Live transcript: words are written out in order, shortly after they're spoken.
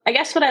I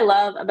guess what I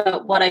love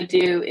about what I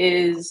do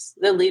is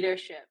the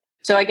leadership.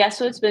 So I guess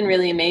what's been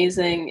really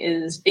amazing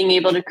is being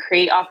able to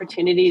create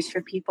opportunities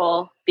for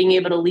people, being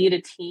able to lead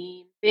a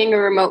team. Being a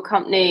remote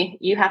company,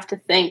 you have to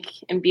think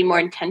and be more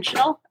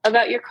intentional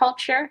about your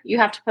culture. You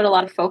have to put a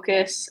lot of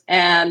focus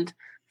and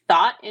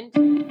thought into.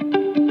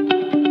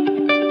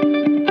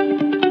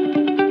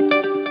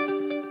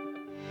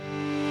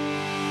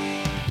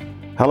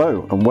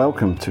 Hello and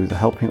welcome to the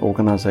Helping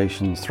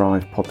Organisations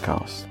Thrive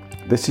podcast.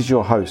 This is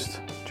your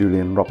host,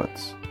 Julian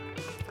Roberts.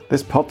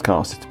 This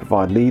podcast is to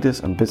provide leaders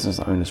and business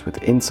owners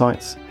with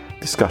insights,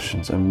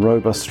 discussions and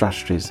robust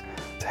strategies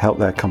to help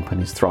their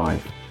companies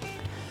thrive.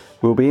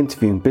 We'll be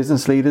interviewing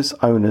business leaders,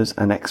 owners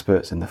and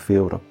experts in the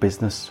field of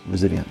business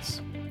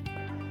resilience.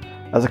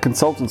 As a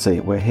consultancy,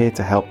 we're here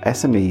to help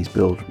SMEs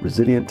build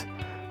resilient,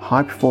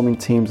 high-performing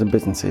teams and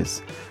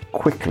businesses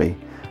quickly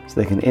so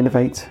they can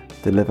innovate,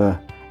 deliver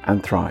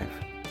and thrive.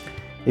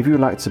 If you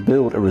would like to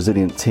build a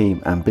resilient team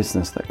and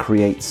business that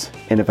creates,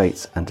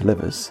 innovates and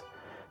delivers,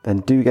 then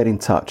do get in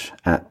touch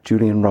at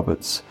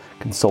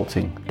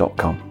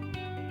julianrobertsconsulting.com.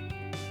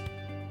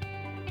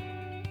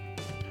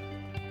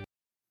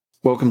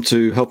 Welcome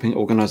to Helping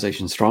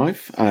Organisations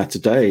Thrive.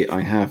 Today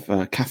I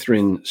have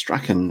Catherine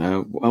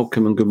Strachan.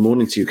 Welcome and good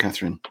morning to you,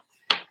 Catherine.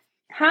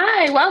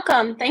 Hi,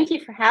 welcome. Thank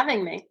you for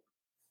having me.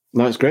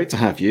 No, it's great to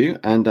have you.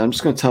 And I'm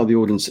just going to tell the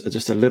audience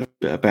just a little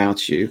bit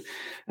about you,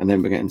 and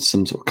then we're getting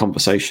some sort of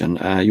conversation.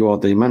 You are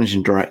the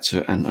managing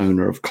director and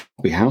owner of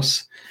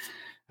Copyhouse,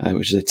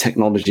 which is a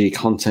technology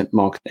content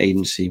marketing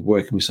agency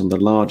working with some of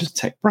the largest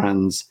tech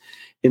brands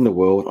in the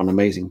world on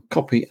amazing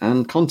copy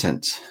and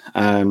content.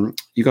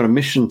 You've got a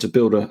mission to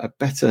build a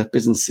better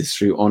businesses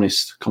through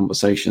honest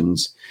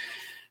conversations.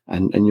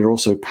 And you're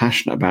also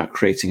passionate about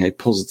creating a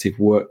positive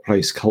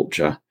workplace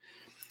culture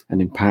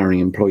and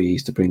empowering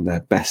employees to bring their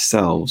best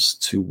selves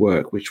to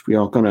work, which we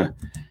are going to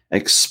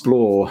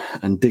explore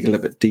and dig a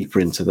little bit deeper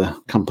into the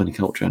company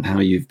culture and how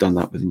you've done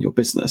that within your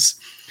business.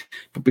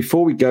 But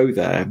before we go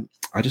there,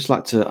 I'd just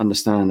like to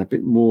understand a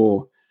bit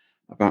more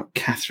about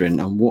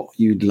Catherine and what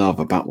you love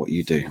about what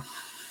you do.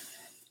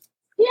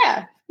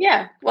 Yeah.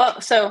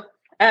 Well,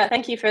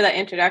 thank you for that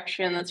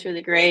introduction. That's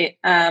really great.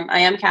 I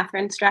am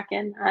Catherine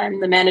Strachan. I'm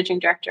the managing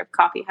director of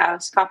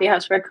Copyhouse.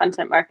 Copyhouse, we're a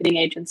content marketing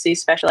agency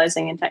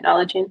specializing in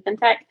technology and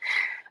fintech.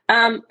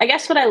 I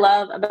guess what I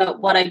love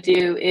about what I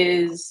do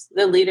is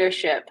the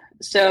leadership.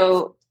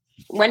 So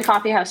when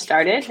Copyhouse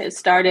started, it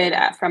started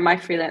from my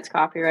freelance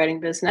copywriting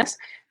business.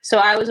 So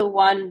I was a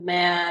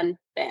one-man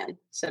band,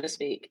 so to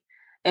speak.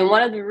 And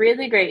one of the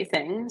really great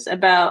things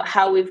about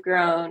how we've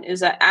grown is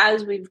that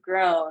as we've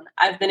grown,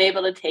 I've been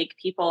able to take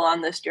people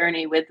on this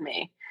journey with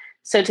me.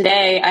 So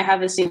today I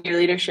have a senior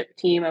leadership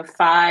team of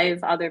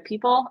 5 other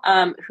people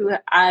who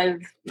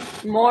I've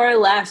more or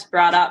less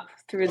brought up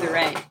through the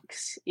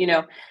ranks. You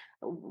know,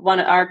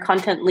 our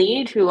content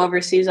lead who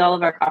oversees all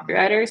of our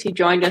copywriters, he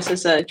joined us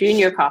as a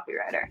junior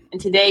copywriter.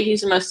 And today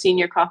he's the most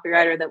senior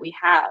copywriter that we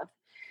have.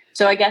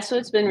 So I guess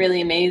what's been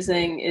really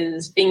amazing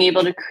is being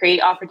able to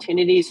create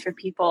opportunities for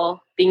people,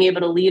 being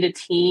able to lead a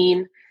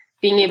team,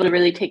 being able to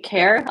really take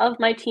care of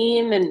my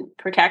team and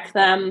protect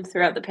them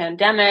throughout the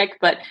pandemic,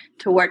 but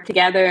to work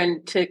together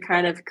and to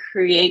kind of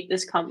create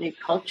this company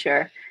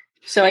culture.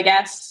 So I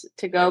guess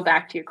to go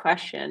back to your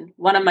question,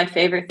 one of my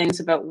favorite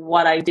things about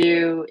what I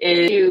do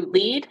is to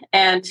lead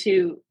and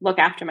to look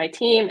after my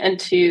team and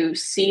to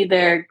see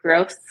their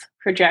growth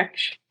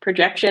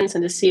projections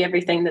and to see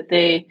everything that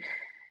they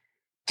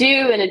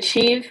do and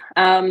achieve.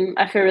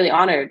 I feel really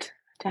honored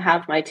to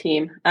have my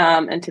team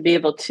and to be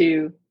able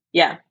to,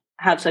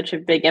 have such a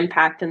big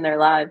impact in their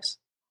lives.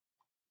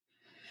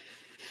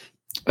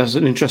 That's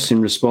an interesting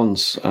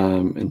response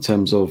in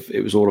terms of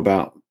it was all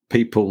about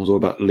people, it was all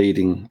about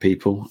leading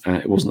people.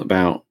 It wasn't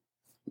about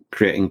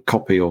creating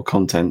copy or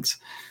content,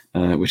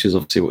 which is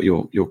obviously what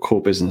your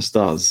core business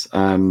does.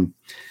 Now,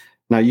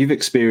 you've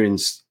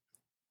experienced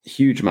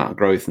huge amount of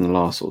growth in the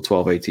last sort of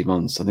 12, 18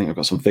 months. I think I've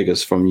got some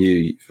figures from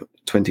you.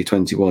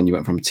 2021, you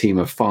went from a team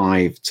of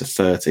 5 to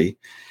 30.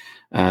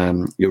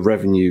 Your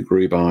revenue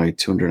grew by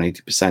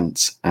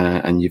 280%,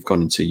 and you've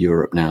gone into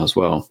Europe now as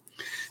well,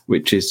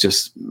 which is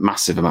just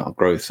massive amount of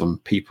growth on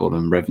people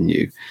and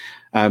revenue.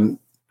 How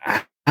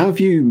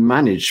have you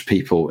managed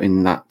people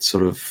in that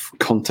sort of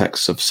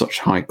context of such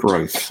high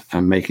growth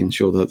and making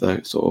sure that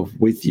they're sort of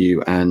with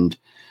you and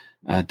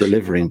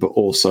delivering, but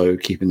also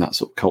keeping that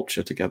sort of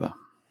culture together?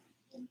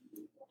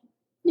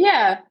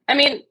 Yeah, I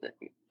mean,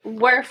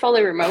 we're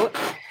fully remote.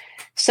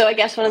 So I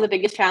guess one of the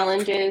biggest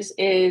challenges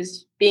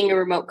is being a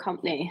remote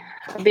company.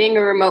 Being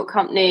a remote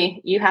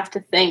company, you have to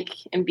think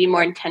and be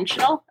more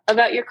intentional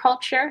about your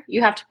culture.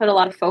 You have to put a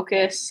lot of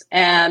focus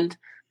and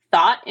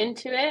thought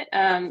into it.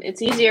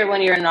 It's easier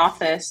when you're in an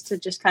office to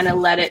just kind of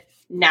let it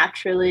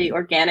naturally,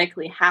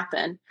 organically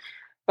happen.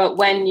 But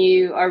when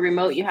you are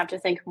remote, you have to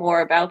think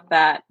more about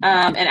that.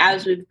 And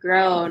as we've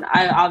grown,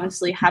 I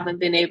obviously haven't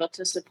been able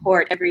to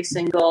support every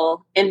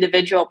single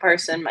individual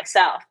person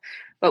myself.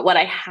 But what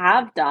I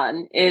have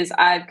done is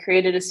I've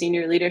created a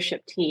senior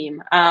leadership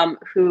team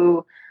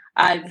who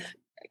I've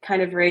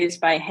kind of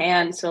raised by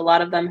hand. So a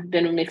lot of them have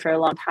been with me for a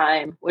long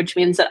time, which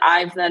means that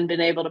I've then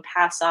been able to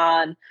pass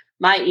on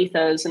my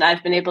ethos, and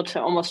I've been able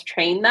to almost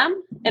train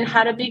them in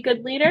how to be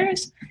good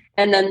leaders.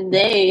 And then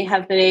they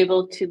have been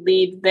able to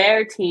lead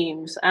their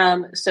teams.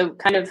 So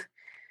kind of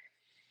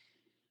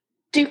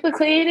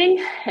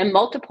duplicating and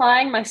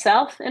multiplying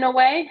myself in a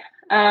way,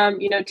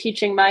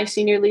 teaching my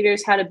senior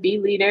leaders how to be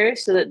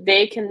leaders so that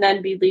they can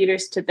then be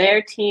leaders to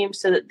their team,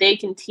 so that they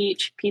can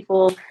teach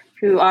people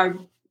who are,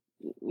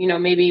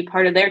 maybe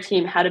part of their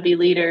team how to be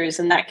leaders.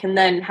 And that can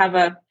then have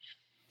a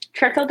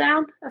trickle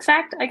down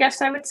effect, I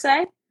guess I would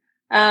say.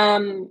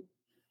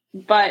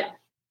 But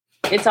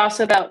it's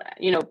also about,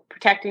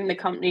 protecting the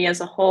company as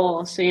a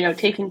whole. So,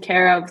 taking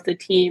care of the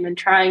team and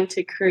trying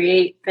to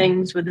create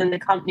things within the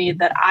company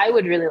that I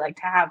would really like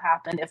to have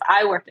happen if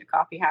I worked at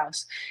Coffee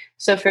House.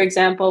 So, for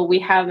example, we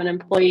have an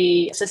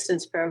employee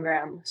assistance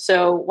program.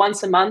 So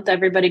once a month,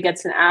 everybody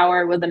gets an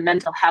hour with a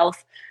mental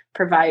health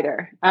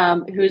provider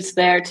who's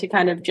there to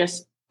kind of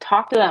just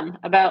talk to them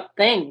about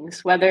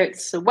things, whether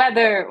it's the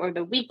weather or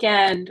the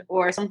weekend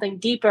or something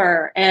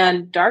deeper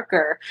and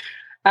darker.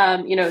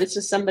 It's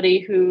just somebody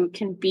who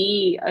can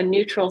be a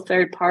neutral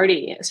third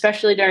party,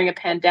 especially during a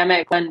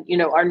pandemic when,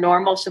 our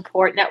normal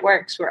support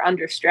networks were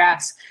under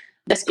stress.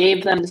 This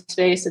gave them the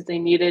space that they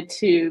needed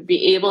to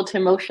be able to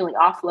emotionally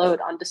offload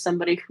onto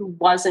somebody who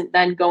wasn't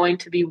then going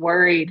to be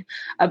worried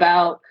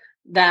about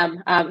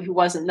them, who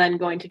wasn't then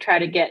going to try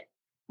to get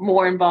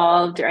more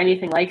involved or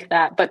anything like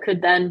that, but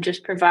could then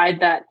just provide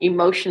that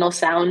emotional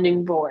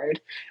sounding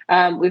board.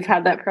 We've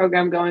had that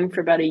program going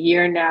for about a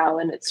year now,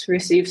 and it's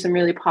received some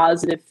really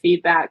positive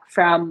feedback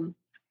from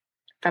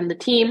the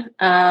team,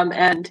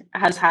 and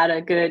has had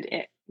a good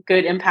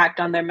impact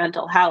on their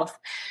mental health.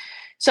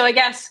 So I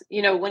guess,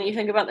 when you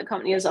think about the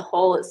company as a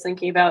whole, it's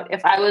thinking about,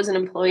 if I was an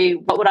employee,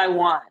 what would I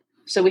want?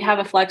 So we have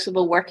a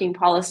flexible working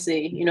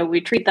policy.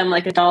 We treat them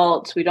like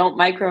adults. We don't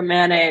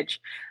micromanage.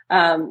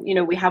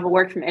 We have a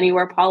work from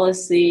anywhere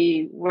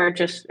policy. We're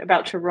just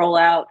about to roll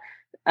out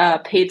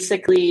paid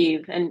sick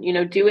leave and,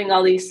 doing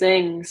all these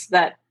things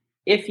that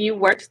if you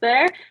worked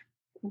there,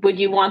 would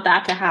you want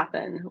that to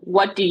happen?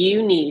 What do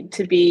you need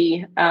to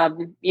be,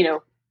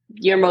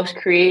 your most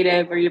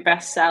creative or your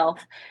best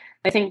self?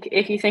 I think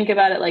if you think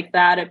about it like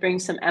that, it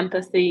brings some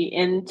empathy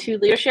into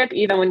leadership,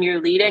 even when you're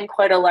leading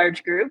quite a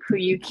large group who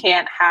you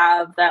can't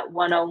have that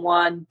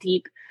one-on-one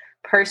deep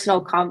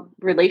personal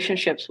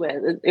relationships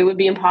with. It would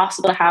be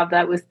impossible to have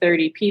that with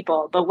 30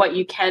 people. But what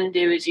you can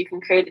do is you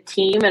can create a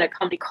team and a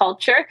company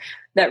culture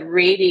that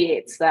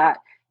radiates that.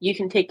 You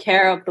can take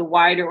care of the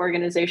wider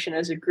organization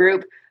as a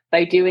group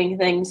by doing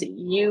things that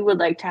you would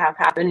like to have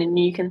happen. And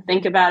you can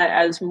think about it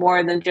as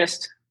more than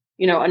just,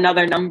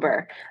 another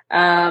number.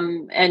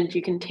 And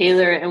you can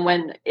tailor it. And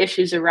when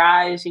issues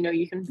arise,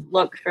 you can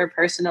look for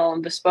personal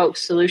and bespoke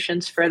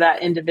solutions for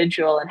that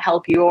individual and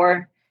help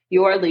your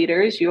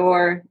leaders,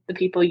 the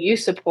people you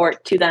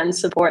support, to then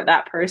support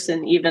that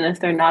person, even if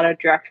they're not a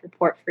direct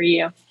report for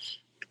you.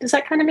 Does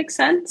that kind of make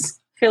sense?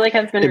 I feel like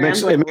I've been.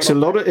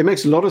 It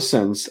makes a lot of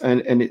sense,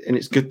 and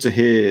it's good to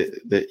hear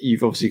that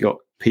you've obviously got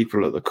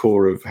people at the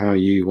core of how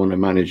you want to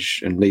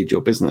manage and lead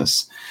your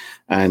business,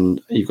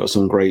 and you've got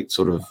some great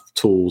sort of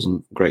tools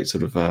and great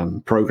sort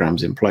of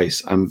programs in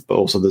place. But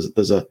also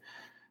there's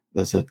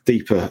a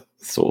deeper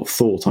sort of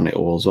thought on it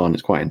all as well, and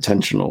it's quite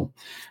intentional.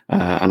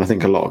 And I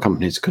think a lot of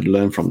companies could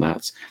learn from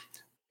that.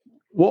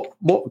 What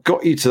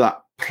got you to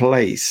that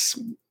place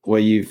where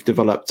you've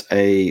developed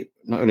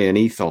not only an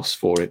ethos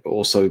for it, but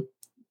also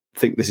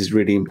think this is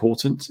really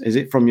important? Is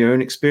it from your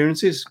own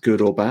experiences,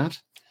 good or bad?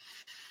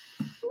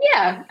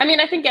 Yeah. I mean,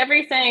 I think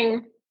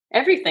everything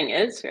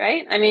is,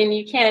 right? I mean,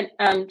 you can't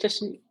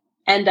just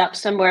end up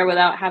somewhere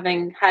without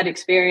having had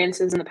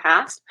experiences in the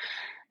past.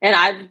 And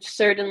I've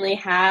certainly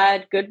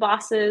had good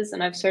bosses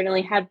and I've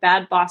certainly had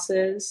bad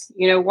bosses.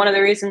 One of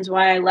the reasons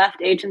why I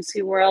left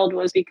agency world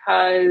was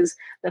because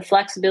the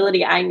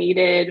flexibility I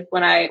needed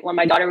when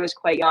my daughter was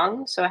quite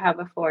young. So I have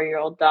a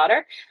 4-year-old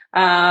daughter.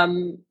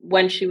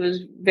 When she was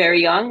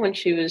very young, when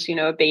she was,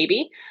 a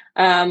baby,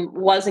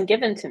 wasn't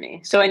given to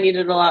me. So I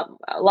needed a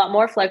lot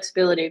more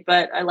flexibility.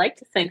 But I like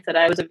to think that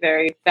I was a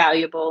very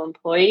valuable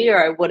employee,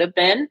 or I would have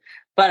been.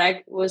 But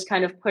I was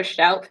kind of pushed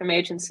out from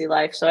agency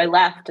life. So I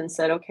left and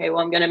said, okay,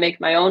 well, I'm going to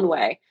make my own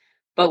way.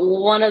 But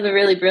one of the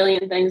really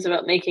brilliant things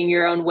about making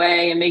your own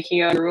way and making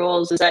your own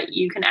rules is that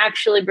you can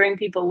actually bring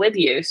people with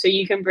you. So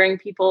you can bring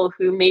people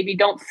who maybe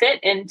don't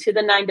fit into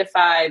the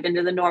 9-to-5,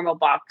 into the normal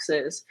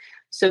boxes.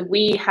 So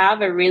we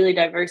have a really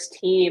diverse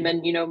team.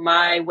 And,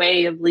 my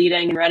way of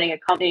leading and running a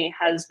company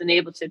has been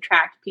able to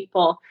attract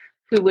people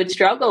who would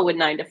struggle with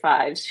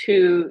 9-to-5s,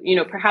 who,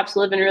 perhaps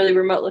live in really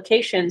remote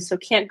locations, so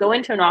can't go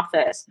into an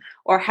office,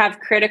 or have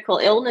critical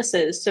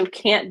illnesses, so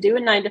can't do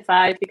a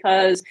 9-to-5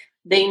 because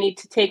they need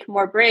to take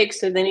more breaks,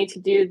 so they need to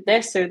do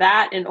this or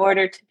that in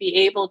order to be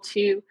able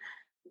to,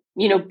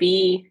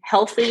 be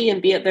healthy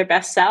and be at their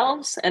best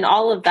selves. And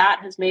all of that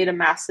has made a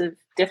massive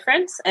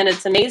difference. And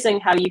it's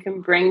amazing how you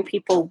can bring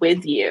people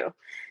with you.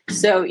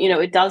 So,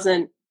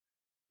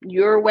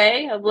 your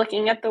way of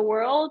looking at the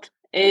world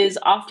is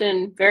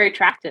often very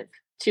attractive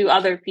to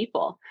other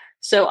people.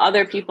 So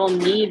other people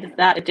need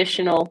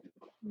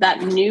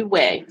that new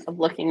way of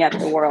looking at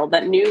the world,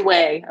 that new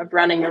way of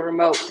running a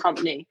remote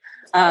company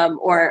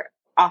or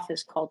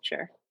office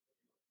culture.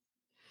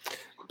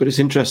 But it's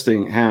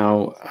interesting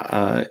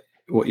how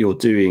what you're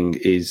doing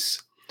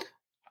is,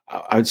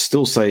 I'd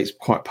still say it's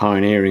quite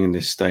pioneering in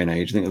this day and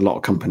age. I think a lot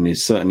of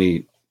companies,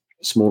 certainly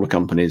smaller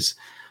companies,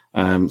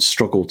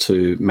 struggle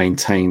to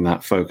maintain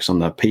that focus on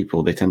their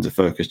people. They tend to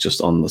focus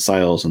just on the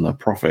sales and their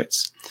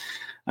profits.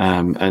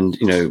 And,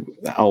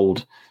 the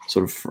old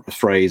sort of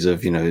phrase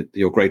of,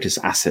 your greatest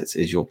asset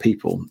is your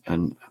people.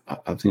 And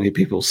I think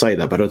people say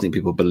that, but I don't think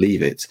people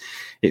believe it.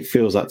 It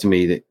feels like to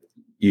me that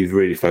you've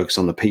really focused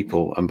on the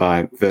people, and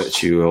by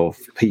virtue of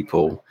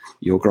people,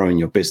 you're growing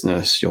your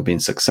business, you're being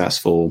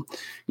successful.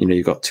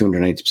 You've got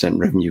 280%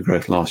 revenue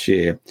growth last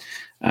year,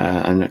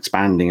 and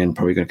expanding, and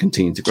probably going to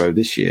continue to grow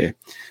this year.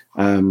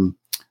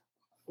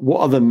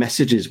 What other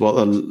messages, what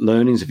other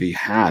learnings have you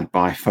had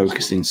by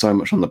focusing so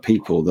much on the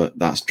people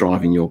that's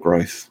driving your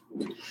growth?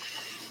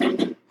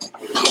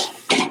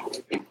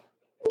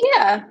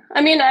 Yeah,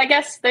 I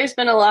guess there's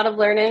been a lot of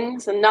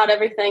learnings, and not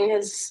everything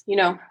has,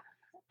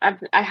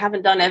 I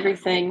haven't done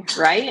everything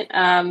right.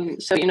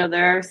 So,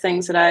 there are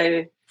things that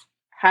I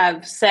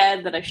have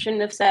said that I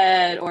shouldn't have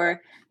said,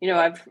 or,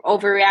 I've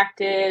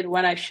overreacted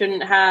when I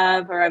shouldn't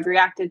have, or I've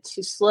reacted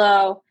too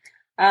slow.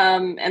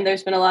 And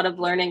there's been a lot of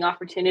learning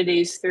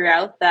opportunities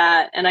throughout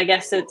that. And I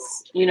guess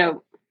it's,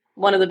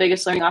 one of the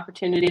biggest learning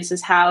opportunities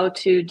is how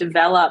to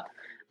develop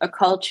a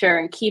culture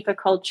and keep a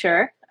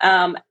culture,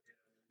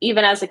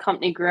 even as a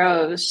company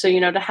grows. So,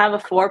 to have a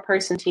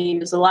 4-person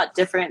team is a lot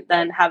different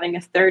than having a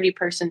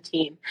 30-person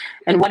team.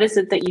 And what is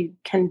it that you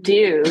can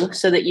do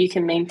so that you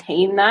can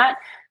maintain that,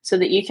 so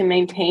that you can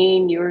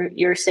maintain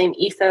your same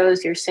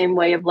ethos, your same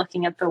way of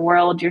looking at the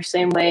world, your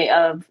same way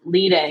of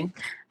leading.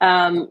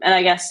 And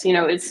I guess,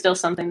 it's still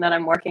something that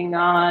I'm working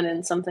on,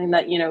 and something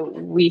that,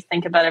 we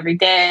think about every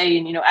day.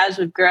 And, as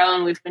we've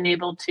grown, we've been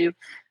able to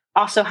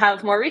also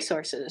have more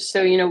resources.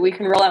 So, we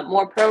can roll out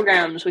more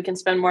programs. We can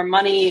spend more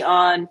money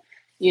on,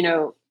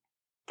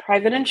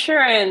 private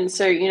insurance,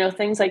 or,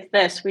 things like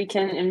this. We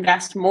can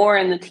invest more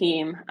in the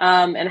team.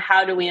 And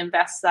how do we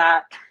invest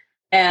that?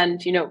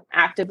 And,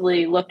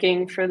 actively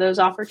looking for those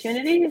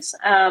opportunities.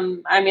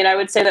 I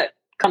would say that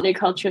company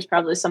culture is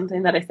probably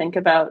something that I think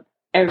about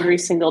every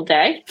single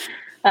day.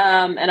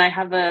 And I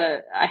have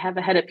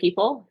a head of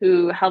people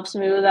who helps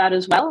me with that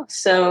as well.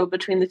 So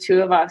between the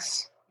two of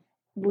us,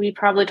 we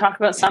probably talk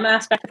about some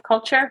aspect of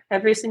culture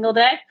every single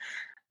day.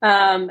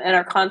 And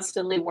are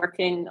constantly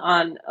working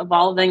on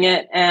evolving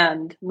it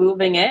and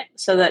moving it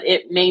so that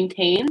it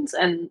maintains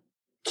and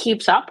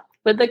keeps up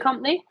with the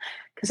company.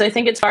 Because I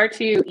think it's far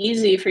too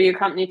easy for your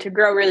company to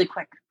grow really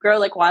quick, grow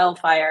like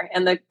wildfire.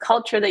 And the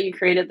culture that you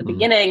create at the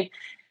beginning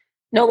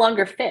no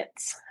longer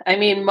fits.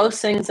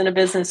 Most things in a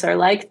business are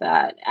like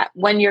that.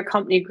 When your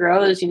company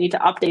grows, you need to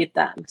update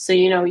them. So,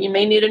 you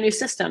may need a new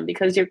system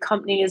because your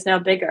company is now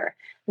bigger.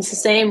 It's the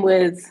same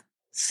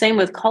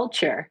with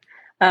culture.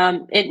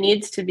 It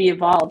needs to be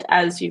evolved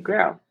as you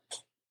grow.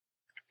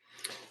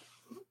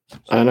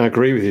 And I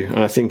agree with you. And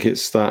I think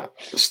it's that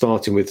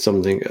starting with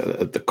something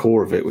at the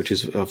core of it, which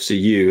is obviously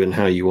you and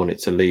how you want it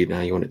to lead and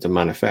how you want it to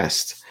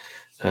manifest.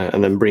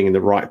 And then bringing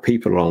the right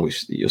people along,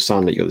 which you're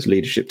saying that you've got this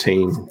leadership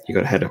team, you've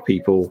got a head of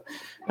people,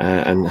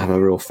 and have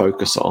a real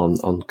focus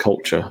on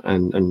culture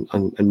and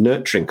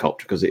nurturing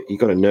culture, because you've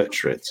got to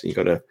nurture it. You've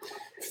got to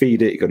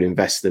feed it, you've got to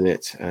invest in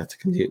it to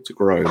continue to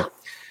grow.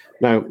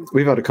 Now,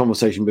 we've had a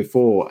conversation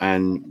before,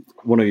 and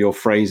one of your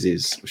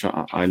phrases, which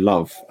I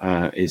love,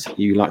 is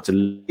you like to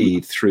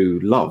lead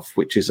through love,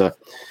 which is a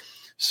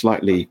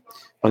slightly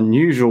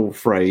unusual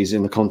phrase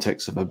in the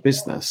context of a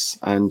business.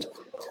 And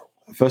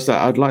first,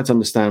 I'd like to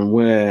understand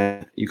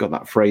where you got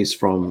that phrase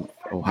from,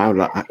 or how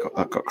that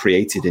got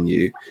created in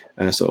you.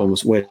 So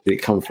almost where did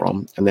it come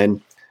from? And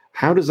then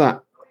how does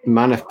that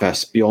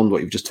manifest beyond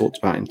what you've just talked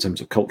about in terms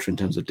of culture, in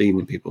terms of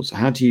leading people? So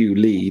how do you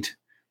lead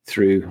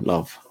through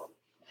love?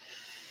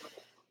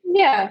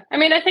 Yeah,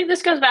 I think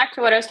this goes back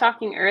to what I was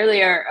talking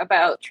earlier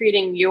about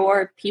treating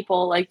your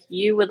people like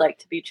you would like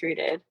to be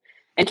treated,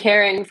 and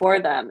caring for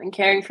them and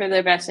caring for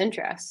their best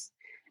interests.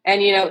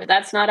 And,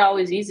 that's not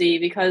always easy,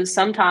 because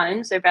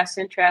sometimes their best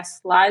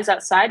interest lies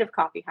outside of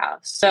Coffee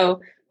House.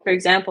 So, for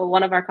example,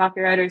 one of our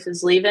copywriters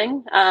is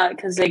leaving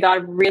because they got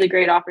a really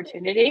great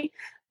opportunity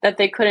that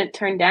they couldn't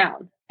turn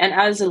down. And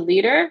as a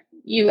leader,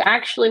 you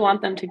actually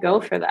want them to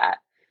go for that.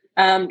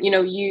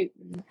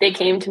 They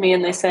came to me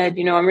and they said,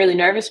 I'm really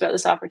nervous about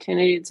this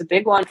opportunity. It's a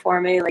big one for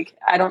me. Like,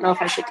 I don't know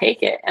if I should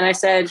take it. And I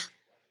said,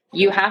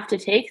 you have to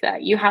take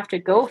that. You have to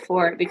go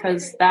for it,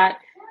 because that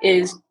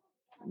is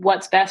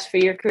what's best for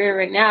your career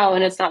right now.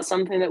 And it's not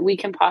something that we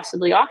can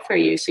possibly offer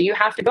you. So you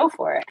have to go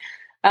for it.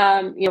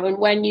 And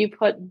when you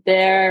put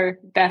their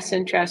best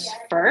interests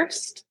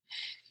first,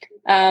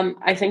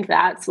 I think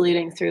that's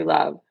leading through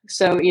love.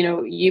 So,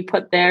 you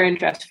put their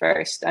interest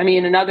first.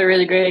 Another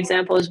really great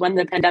example is when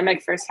the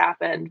pandemic first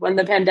happened. When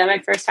the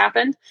pandemic first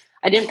happened,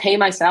 I didn't pay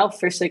myself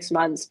for 6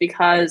 months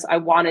because I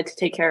wanted to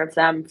take care of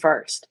them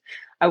first.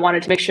 I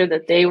wanted to make sure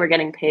that they were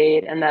getting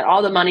paid and that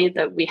all the money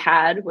that we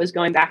had was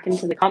going back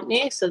into the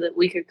company so that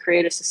we could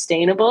create a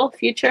sustainable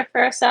future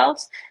for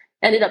ourselves.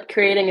 Ended up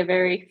creating a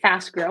very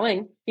fast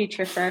growing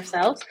future for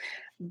ourselves,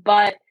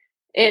 but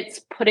it's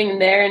putting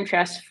their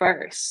interests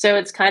first. So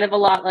it's kind of a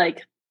lot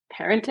like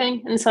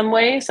parenting in some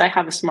ways. I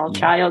have a small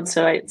child,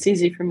 so it's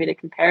easy for me to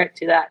compare it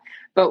to that.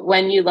 But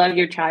when you love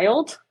your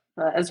child,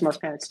 as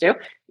most parents do,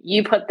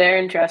 you put their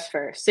interests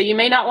first. So you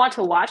may not want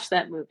to watch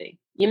that movie.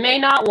 You may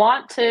not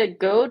want to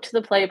go to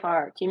the play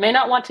park. You may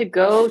not want to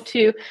go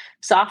to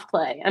soft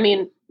play. I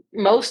mean,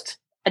 most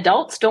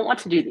adults don't want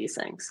to do these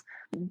things,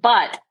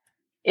 but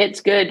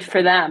it's good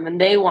for them and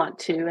they want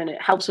to, and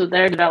it helps with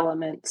their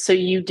development. So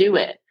you do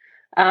it.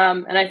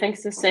 And I think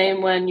it's the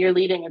same when you're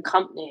leading a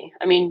company.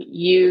 I mean,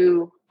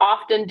 you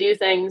often do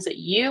things that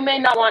you may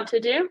not want to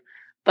do,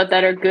 but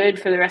that are good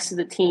for the rest of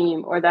the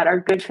team or that are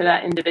good for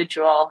that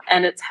individual.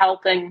 And it's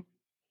helping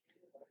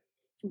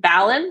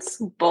balance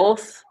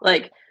both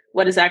like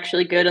what is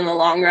actually good in the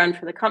long run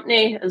for the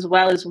company, as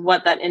well as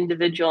what that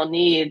individual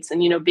needs. And,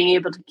 being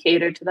able to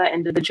cater to that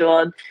individual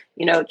and,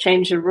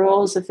 change the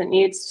rules if it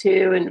needs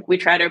to. And we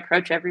try to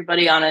approach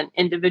everybody on an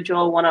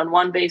individual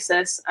one-on-one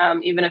basis.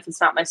 Even if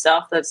it's not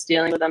myself that's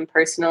dealing with them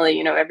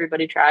personally,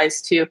 everybody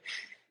tries to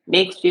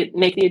make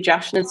the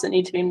adjustments that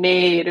need to be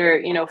made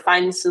or,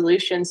 find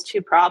solutions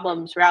to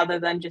problems rather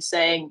than just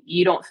saying,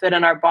 you don't fit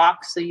in our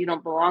box, so you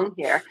don't belong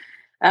here.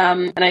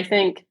 And I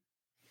think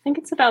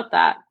it's about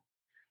that.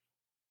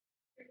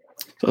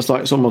 So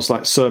it's almost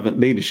like servant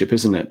leadership,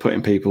 isn't it?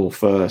 Putting people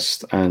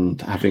first and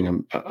having a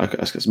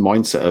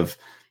mindset of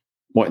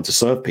wanting to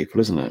serve people,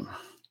 isn't it?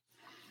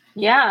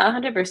 Yeah,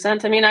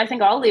 100%. I mean, I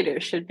think all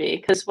leaders should be,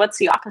 because what's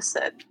the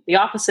opposite? The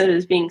opposite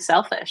is being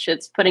selfish.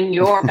 It's putting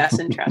your best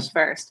interest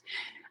first.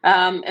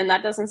 And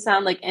that doesn't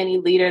sound like any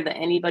leader that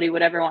anybody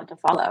would ever want to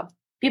follow.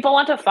 People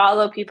want to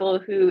follow people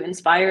who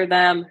inspire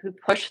them, who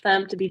push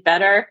them to be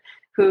better,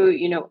 who,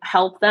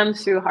 help them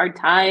through hard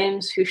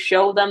times, who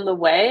show them the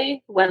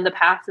way when the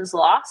path is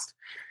lost.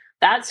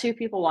 That's who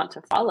people want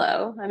to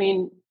follow. I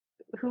mean,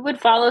 who would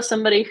follow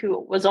somebody who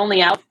was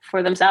only out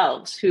for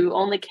themselves, who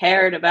only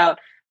cared about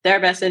their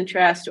best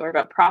interest or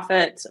about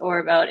profits or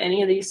about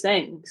any of these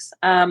things?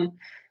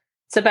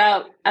 It's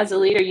about, as a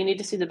leader, you need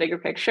to see the bigger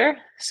picture.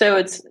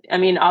 So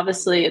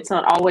obviously it's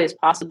not always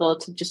possible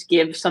to just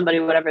give somebody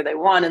whatever they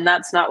want. And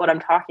that's not what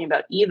I'm talking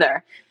about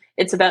either.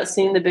 It's about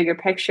seeing the bigger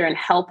picture and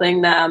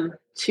helping them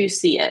to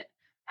see it,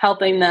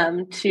 helping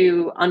them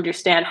to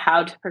understand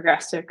how to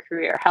progress their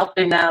career,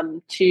 helping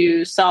them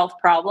to solve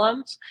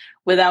problems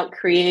without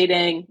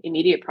creating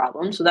immediate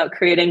problems, without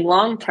creating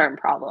long-term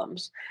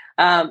problems.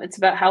 It's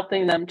about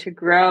helping them to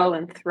grow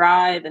and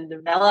thrive and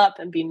develop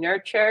and be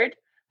nurtured,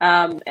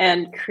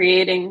 and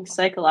creating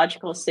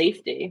psychological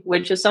safety,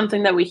 which is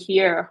something that we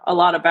hear a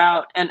lot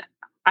about. And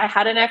I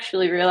hadn't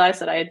actually realized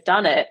that I had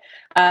done it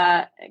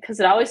because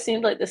it always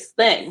seemed like this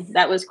thing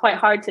that was quite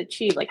hard to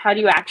achieve. Like, how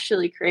do you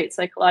actually create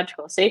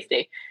psychological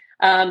safety?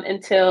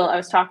 Until I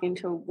was talking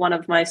to one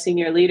of my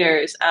senior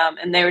leaders,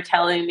 and they were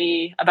telling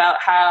me about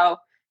how,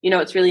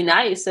 it's really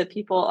nice that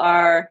people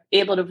are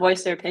able to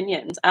voice their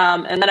opinions.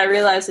 And then I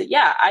realized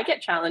that, I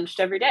get challenged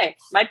every day.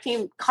 My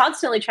team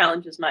constantly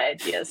challenges my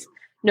ideas.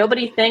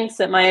 Nobody thinks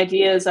that my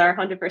ideas are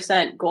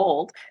 100%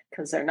 gold,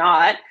 because they're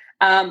not.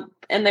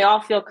 And they all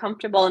feel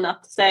comfortable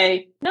enough to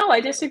say, no, I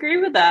disagree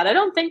with that. I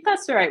don't think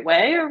that's the right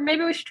way, or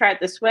maybe we should try it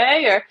this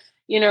way.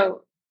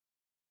 Or,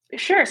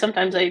 sure,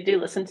 sometimes they do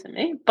listen to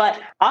me,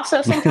 but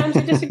also sometimes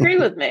they disagree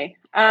with me.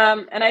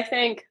 And I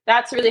think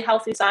that's a really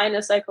healthy sign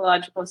of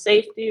psychological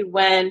safety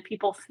when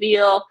people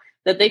feel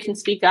that they can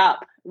speak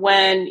up,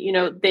 when,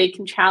 they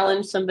can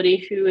challenge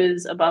somebody who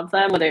is above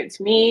them, whether it's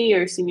me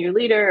or senior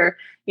leader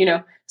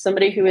or,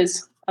 somebody who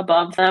is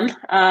above them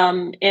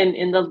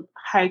in the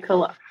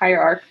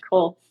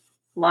hierarchical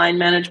line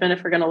management,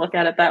 if we're going to look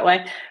at it that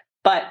way,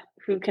 but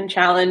who can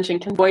challenge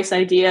and can voice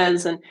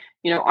ideas and,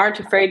 aren't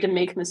afraid to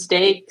make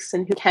mistakes,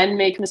 and who can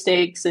make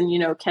mistakes and,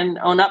 can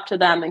own up to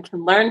them and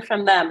can learn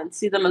from them and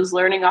see them as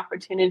learning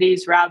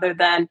opportunities rather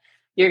than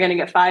you're going to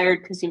get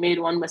fired because you made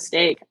one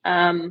mistake.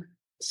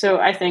 So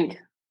I think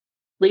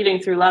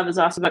leading through love is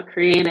also about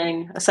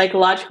creating a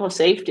psychological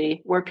safety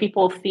where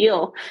people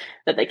feel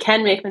that they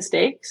can make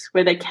mistakes,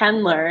 where they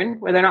can learn,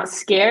 where they're not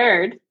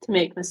scared to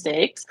make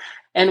mistakes,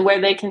 and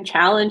where they can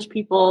challenge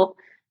people,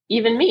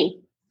 even me.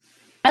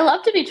 I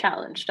love to be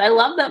challenged. I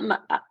love that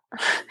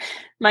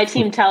my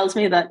team tells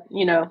me that,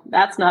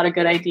 that's not a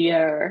good idea,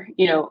 or,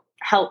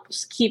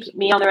 helps keep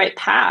me on the right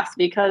path,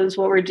 because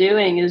what we're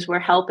doing is we're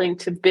helping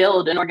to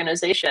build an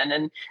organization.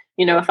 And,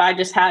 if I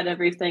just had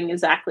everything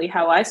exactly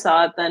how I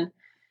saw it, then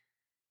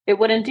it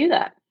wouldn't do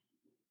that.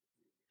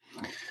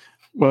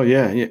 Well,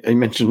 yeah, you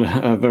mentioned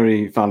a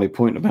very valid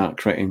point about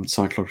creating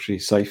psychological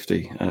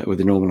safety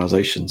within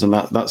organisations, and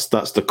that's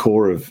the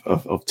core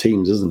of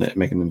teams, isn't it?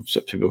 Making them so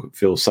people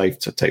feel safe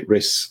to take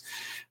risks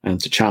and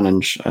to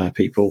challenge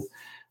people.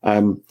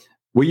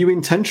 Were you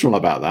intentional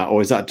about that,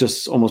 or is that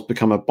just almost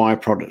become a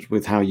byproduct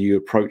with how you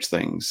approach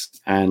things?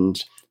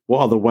 And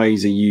what other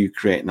ways are you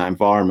creating that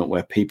environment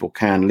where people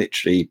can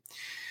literally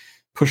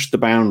push the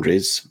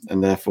boundaries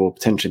and therefore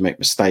potentially make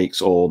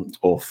mistakes or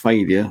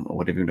failure or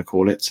whatever you want to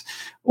call it,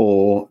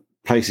 or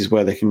places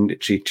where they can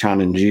literally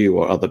challenge you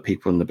or other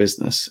people in the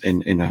business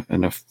in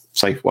a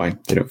safe way.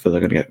 They don't feel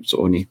they're going to get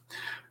sort of any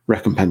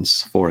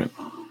recompense for it.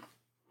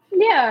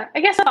 Yeah, I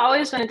guess I've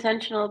always been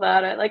intentional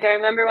about it. Like I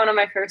remember one of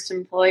my first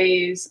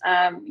employees,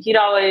 he's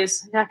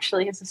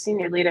a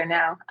senior leader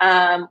now,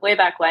 way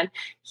back when,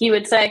 he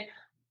would say,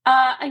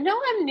 I know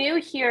I'm new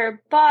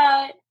here,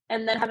 but,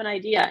 and then have an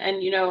idea.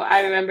 And,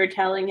 I remember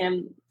telling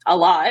him a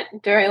lot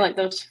during like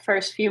those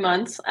first few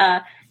months,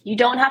 you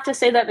don't have to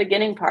say that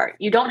beginning part.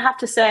 You don't have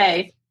to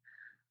say,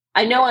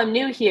 I know I'm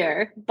new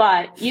here,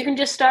 but you can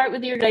just start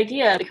with your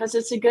idea because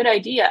it's a good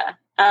idea.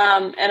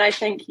 And I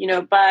think,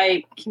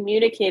 by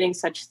communicating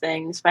such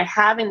things, by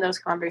having those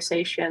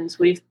conversations,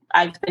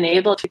 I've been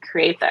able to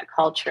create that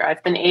culture.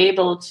 I've been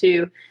able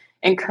to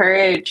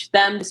encourage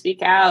them to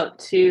speak out,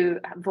 to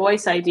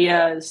voice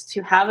ideas,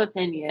 to have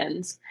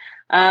opinions.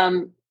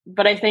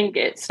 But I think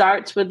it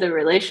starts with the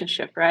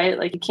relationship, right?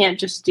 Like you can't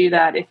just do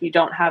that if you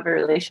don't have a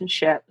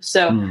relationship.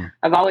 So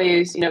I've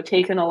always,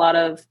 taken a lot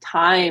of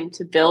time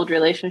to build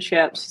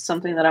relationships,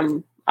 something that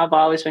I've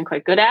always been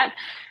quite good at.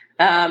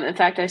 In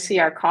fact, I see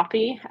our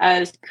copy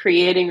as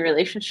creating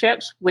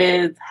relationships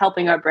with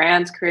helping our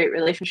brands create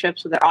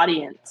relationships with their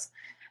audience.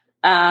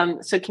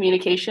 So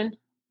communication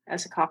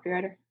as a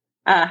copywriter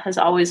has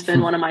always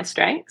been one of my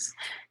strengths.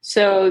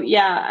 So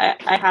yeah,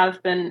 I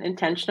have been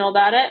intentional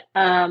about it.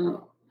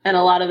 And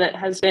a lot of it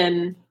has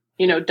been,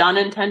 done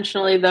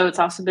intentionally, though it's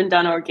also been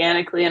done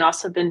organically and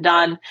also been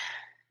done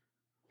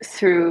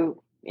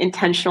through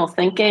intentional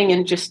thinking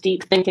and just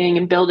deep thinking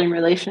and building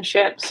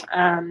relationships.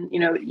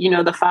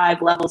 The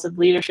 5 levels of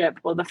leadership.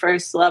 Well, the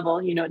first level,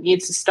 it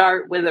needs to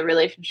start with a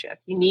relationship.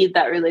 You need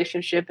that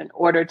relationship in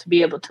order to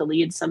be able to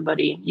lead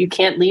somebody. You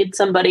can't lead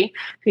somebody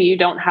who you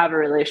don't have a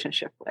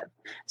relationship with.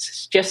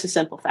 It's just a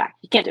simple fact.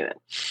 You can't do it.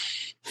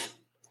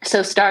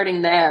 So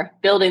starting there,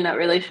 building that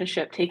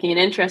relationship, taking an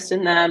interest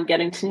in them,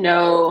 getting to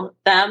know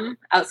them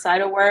outside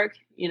of work,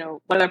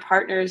 what are their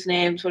partners'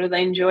 names? What do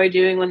they enjoy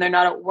doing when they're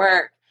not at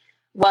work?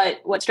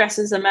 What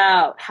stresses them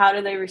out? How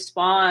do they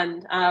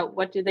respond?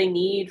 What do they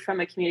need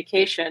from a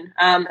communication?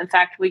 In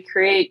fact, we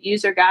create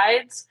user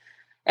guides.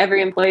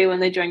 Every employee, when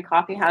they join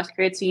Coffee House,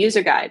 creates a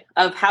user guide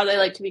of how they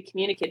like to be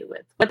communicated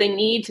with, what they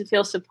need to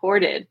feel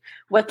supported,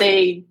 what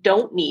they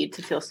don't need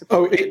to feel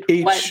supported,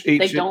 what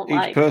they don't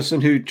like. Each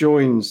person who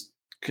joins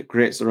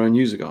creates their own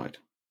user guide.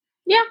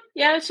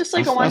 Yeah, it's just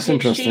like a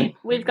one-page sheet.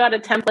 We've got a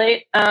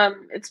template.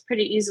 It's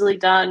pretty easily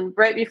done.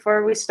 Right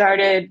before we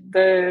started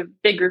the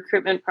big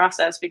recruitment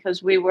process,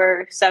 because we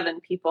were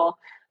 7 people,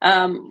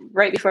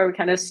 right before we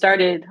kind of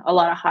started a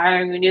lot of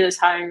hiring, we knew this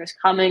hiring was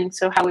coming.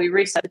 So how we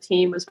reset the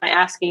team was by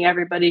asking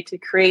everybody to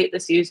create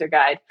this user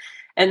guide.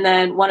 And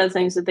then one of the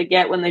things that they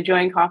get when they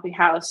join Coffee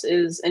House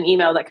is an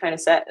email that kind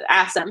of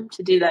asks them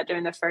to do that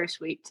during the first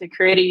week, to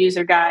create a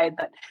user guide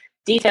that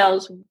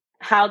details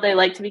how they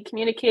like to be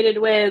communicated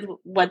with,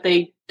 what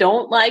they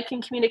don't like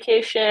in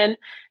communication,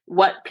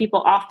 what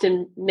people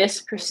often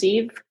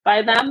misperceive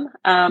by them.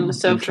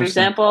 So, for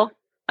example,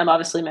 I'm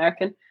obviously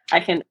American.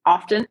 I can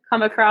often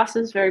come across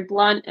as very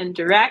blunt and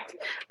direct,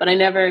 but I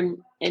never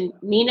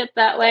mean it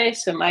that way.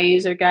 So my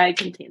user guide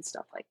contains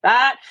stuff like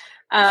that.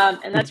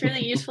 And that's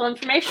really useful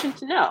information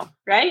to know,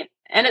 right?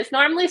 And it's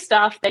normally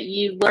stuff that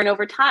you learn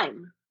over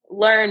time,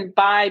 learn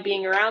by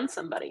being around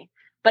somebody.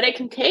 But it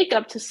can take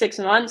up to 6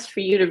 months for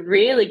you to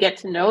really get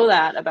to know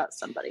that about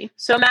somebody.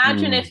 So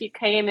imagine if you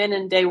came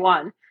in day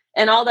one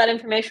and all that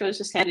information was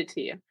just handed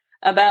to you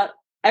about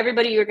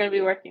everybody you're going to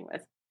be working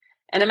with.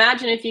 And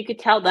imagine if you could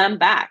tell them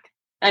back,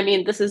 I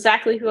mean, this is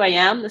exactly who I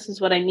am. This is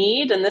what I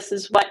need. And this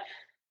is what,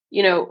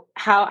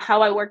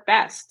 how I work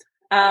best.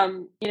 I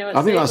think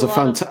that's a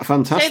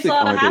fantastic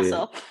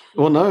idea.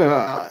 Well,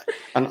 no,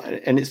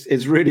 and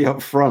it's really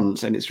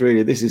upfront, and it's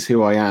really, this is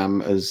who I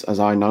am as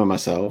I know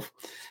myself.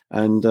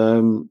 And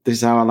this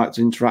is how I like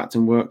to interact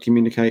and work,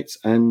 communicate.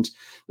 And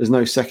there's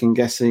no second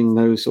guessing,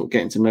 no sort of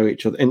getting to know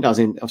each other. And as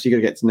in, obviously, you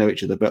got to get to know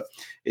each other, but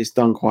it's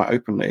done quite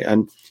openly.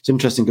 And it's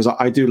interesting because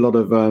I do a lot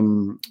of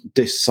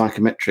DISC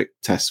psychometric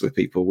tests with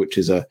people, which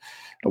is a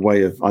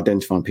way of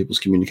identifying people's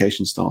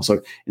communication style.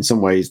 So in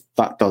some ways,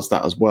 that does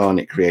that as well. And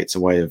it creates a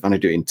way of, and I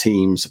do it in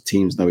teams. So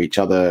teams know each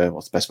other.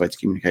 What's the best way to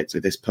communicate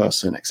to this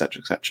person, et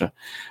cetera, et cetera.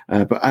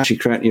 But actually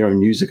creating your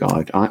own user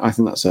guide, I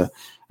think that's a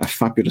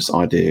fabulous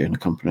idea in a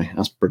company.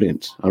 That's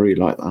brilliant. I really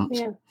like that.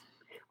 Yeah.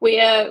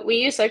 We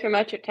use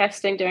psychometric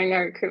testing during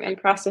our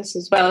recruitment process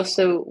as well.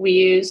 So we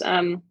use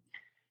 7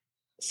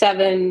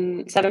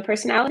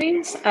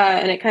 personalities,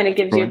 and it kind of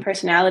gives you a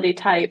personality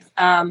type.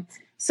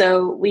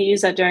 So we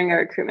use that during our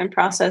recruitment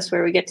process,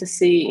 where we get to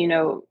see,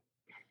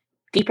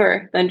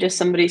 deeper than just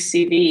somebody's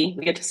CV.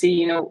 We get to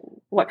see,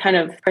 what kind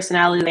of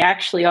personality they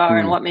actually are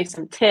and what makes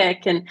them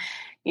tick, and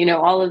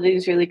all of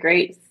these really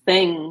great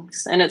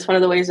things. And it's one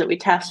of the ways that we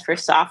test for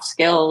soft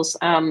skills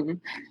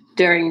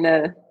during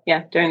the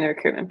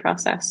recruitment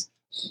process.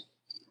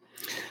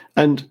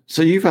 And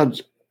so you've had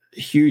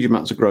huge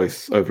amounts of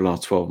growth over the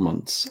last 12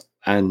 months.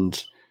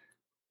 And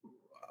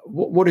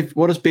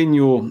what has been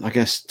your, I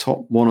guess,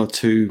 top one or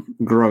two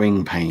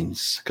growing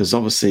pains? Because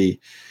obviously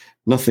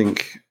nothing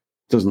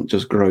doesn't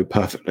just grow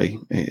perfectly.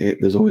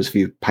 There's always a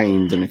few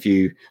pains and a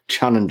few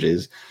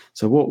challenges.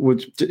 So what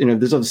would,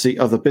 there's obviously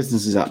other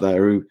businesses out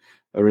there who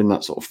are in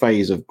that sort of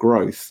phase of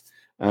growth.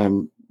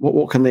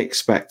 What can they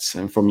expect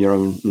from your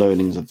own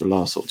learnings of the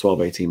last sort of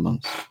 12, 18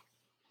 months?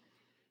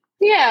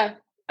 Yeah.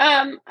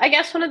 I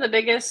guess one of the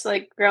biggest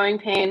growing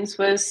pains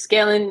was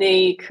scaling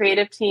the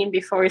creative team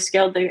before we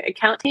scaled the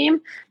account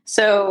team.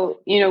 So,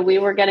 we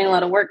were getting a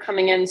lot of work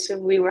coming in, so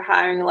we were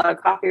hiring a lot of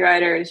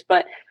copywriters,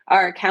 but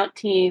our account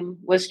team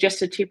was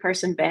just a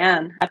 2-person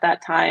band at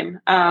that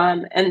time.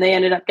 And they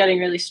ended up getting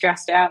really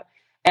stressed out.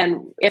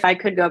 And if I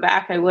could go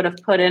back, I would have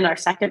put in our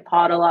second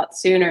pod a lot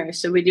sooner.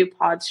 So we do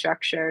pod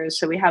structures.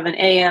 So we have an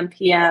AM,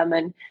 PM,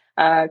 and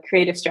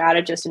creative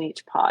strategist in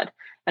each pod.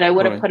 And I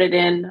would have put it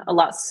in a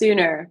lot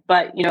sooner.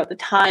 But, at the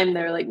time,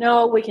 they were like,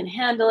 no, we can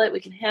handle it. We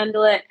can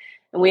handle it.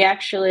 And we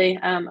actually,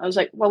 I was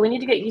like, well, we need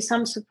to get you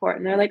some support.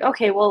 And they're like,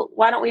 okay, well,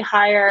 why don't we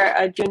hire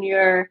a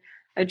junior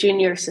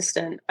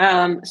assistant?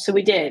 So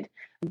we did.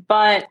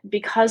 But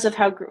because of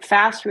how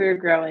fast we were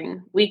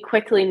growing, we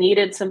quickly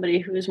needed somebody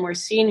who was more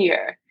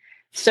senior.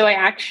 So we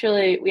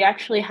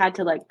actually had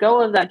to let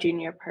go of that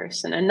junior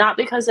person. And not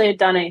because they had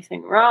done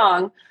anything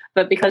wrong,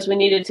 but because we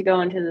needed to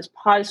go into this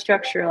pod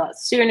structure a lot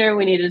sooner.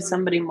 We needed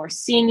somebody more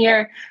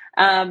senior.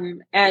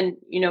 And,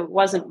 it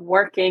wasn't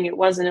working. It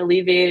wasn't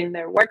alleviating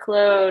their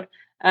workload.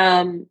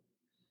 And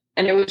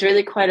it was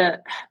really quite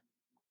a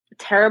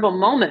terrible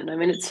moment. I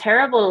mean, it's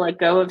terrible to let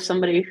go of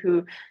somebody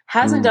who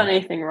hasn't done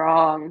anything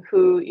wrong,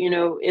 who,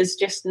 is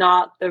just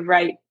not the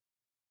right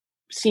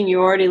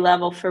seniority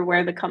level for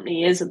where the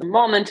company is at the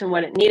moment and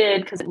what it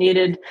needed, because it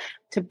needed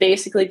to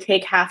basically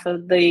take half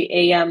of the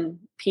AM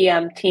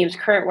PM team's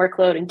current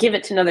workload and give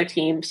it to another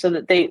team so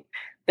that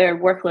their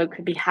workload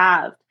could be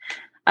halved.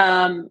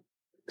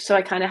 So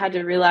I kind of had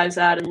to realize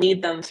that and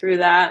lead them through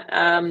that.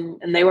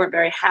 And they weren't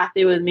very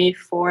happy with me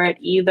for it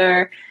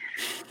either.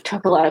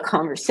 Took a lot of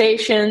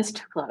conversations,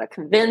 took a lot of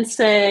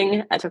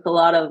convincing. I took a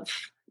lot of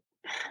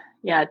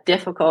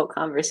difficult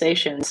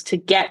conversations to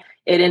get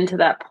it into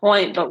that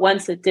point. But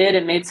once it did,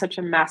 it made such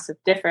a massive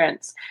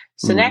difference.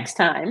 So next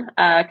time,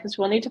 because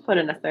we'll need to put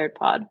in a third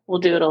pod, we'll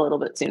do it a little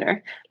bit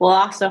sooner. We'll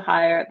also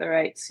hire at the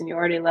right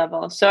seniority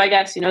level. So I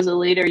guess, as a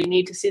leader, you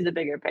need to see the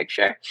bigger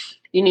picture.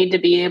 You need to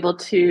be able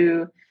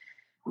to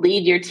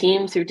lead your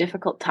team through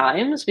difficult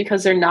times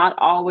because they're not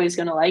always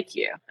going to like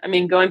you. I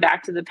mean, going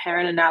back to the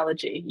parent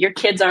analogy, your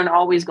kids aren't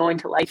always going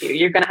to like you.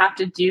 You're going to have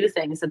to do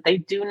things that they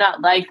do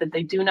not like, that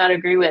they do not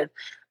agree with,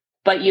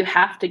 but you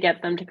have to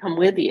get them to come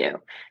with you.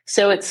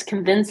 So it's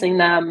convincing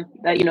them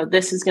that,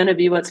 this is going to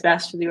be what's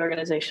best for the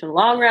organization in the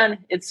long run.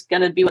 It's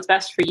going to be what's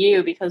best for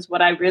you, because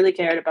what I really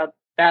cared about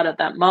at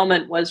that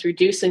moment was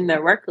reducing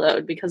their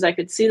workload, because I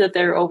could see that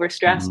they were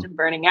overstressed and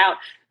burning out.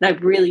 And I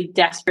really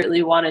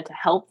desperately wanted to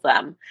help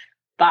them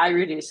by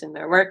reducing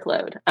their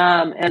workload.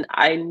 And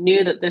I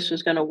knew that this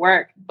was going to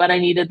work, but I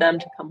needed them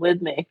to come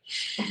with me.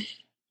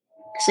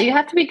 So you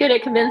have to be good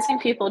at convincing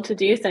people to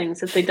do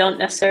things that they don't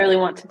necessarily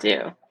want to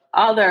do.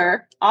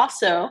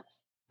 Also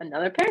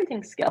another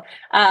parenting skill.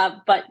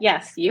 But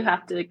yes, you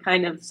have to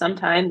kind of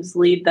sometimes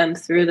lead them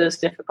through those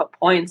difficult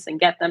points and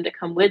get them to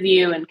come with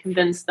you and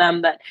convince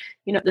them that,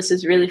 this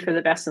is really for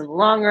the best in the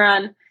long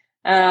run.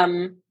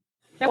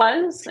 It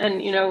was,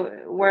 and,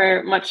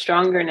 we're much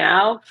stronger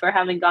now for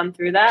having gone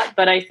through that.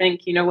 But I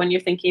think, when you're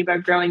thinking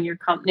about growing your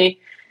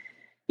company,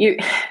 you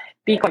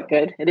be quite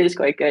good. It is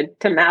quite good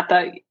to map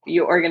out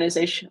your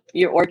organization,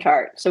 your org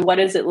chart. So what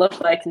does it look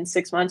like in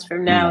 6 months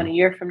from now and a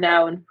year from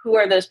now? And who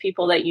are those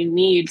people that you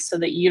need so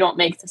that you don't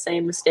make the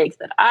same mistake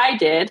that I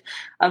did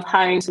of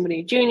hiring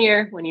somebody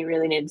junior when you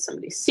really needed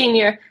somebody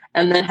senior,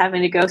 and then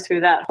having to go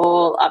through that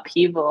whole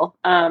upheaval,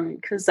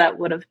 because that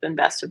would have been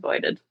best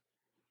avoided.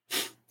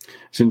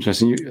 It's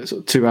interesting.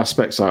 Two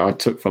aspects I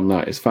took from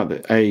that is the fact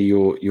that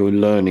you're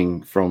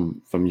learning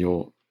from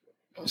your,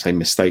 I say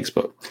mistakes,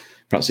 but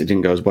perhaps it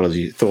didn't go as well as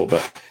you thought,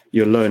 but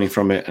you're learning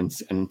from it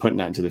and putting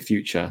that into the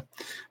future.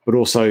 But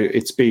also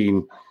it's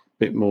been a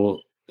bit more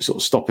sort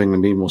of stopping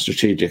and being more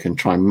strategic and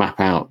try and map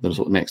out the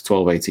sort of next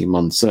 12, 18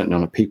 months, certainly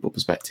on a people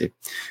perspective,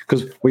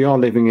 because we are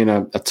living in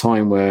a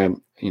time where,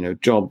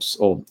 jobs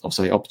or I'll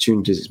say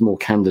opportunities is more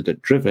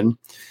candidate driven.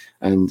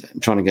 And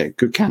trying to get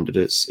good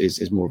candidates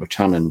is more of a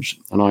challenge.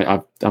 And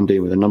I'm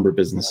dealing with a number of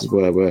businesses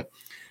where we're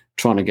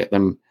trying to get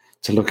them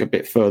to look a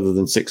bit further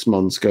than 6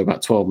 months, go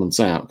about 12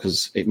 months out,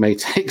 because it may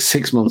take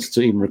 6 months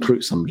to even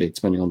recruit somebody,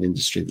 depending on the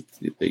industry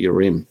that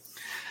you're in.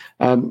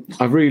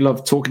 I've really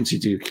loved talking to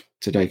you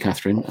today,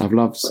 Catherine. I've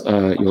loved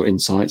your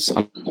insights,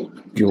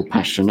 your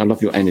passion. I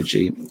love your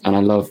energy. And I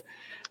love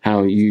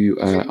how you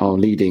are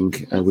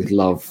leading with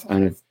love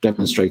and have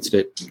demonstrated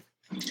it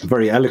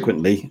very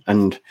eloquently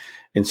and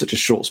in such a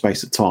short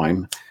space of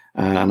time.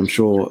 And I'm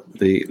sure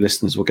the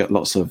listeners will get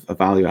lots of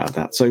value out of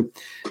that. So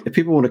if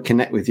people want to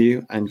connect with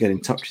you and get in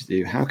touch with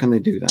you, how can they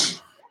do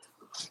that?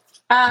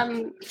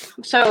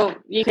 So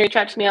you can reach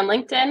out to me on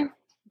LinkedIn,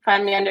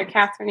 find me under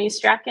Catherine E.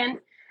 Strachan.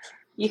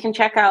 you can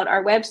check out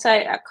our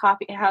website at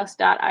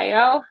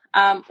coffeehouse.io,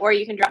 or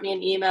you can drop me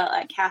an email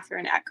at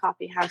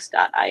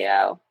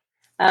catherine@coffeehouse.io.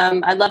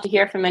 I'd love to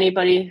hear from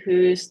anybody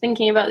who's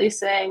thinking about these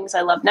things.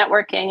 I love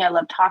networking. I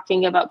love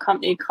talking about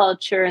company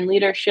culture and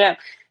leadership.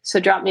 So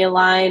drop me a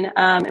line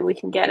and we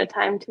can get a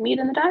time to meet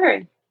in the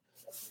diary.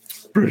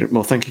 Brilliant.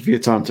 Well, thank you for your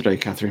time today,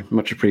 Catherine.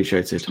 Much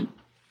appreciated.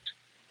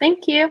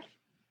 Thank you.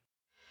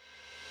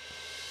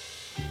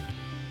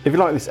 If you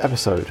like this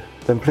episode,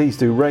 then please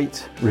do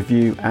rate,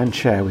 review and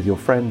share with your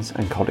friends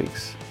and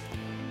colleagues.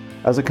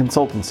 As a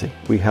consultancy,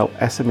 we help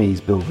SMEs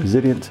build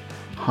resilient,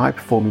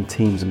 high-performing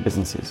teams and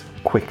businesses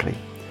quickly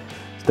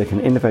so they can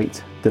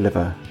innovate,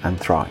 deliver and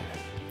thrive.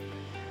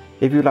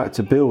 If you'd like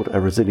to build a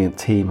resilient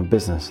team and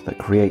business that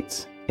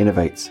creates,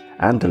 innovates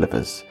and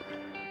delivers,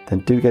 then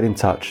do get in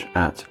touch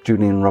at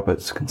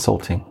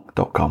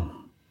julianrobertsconsulting.com.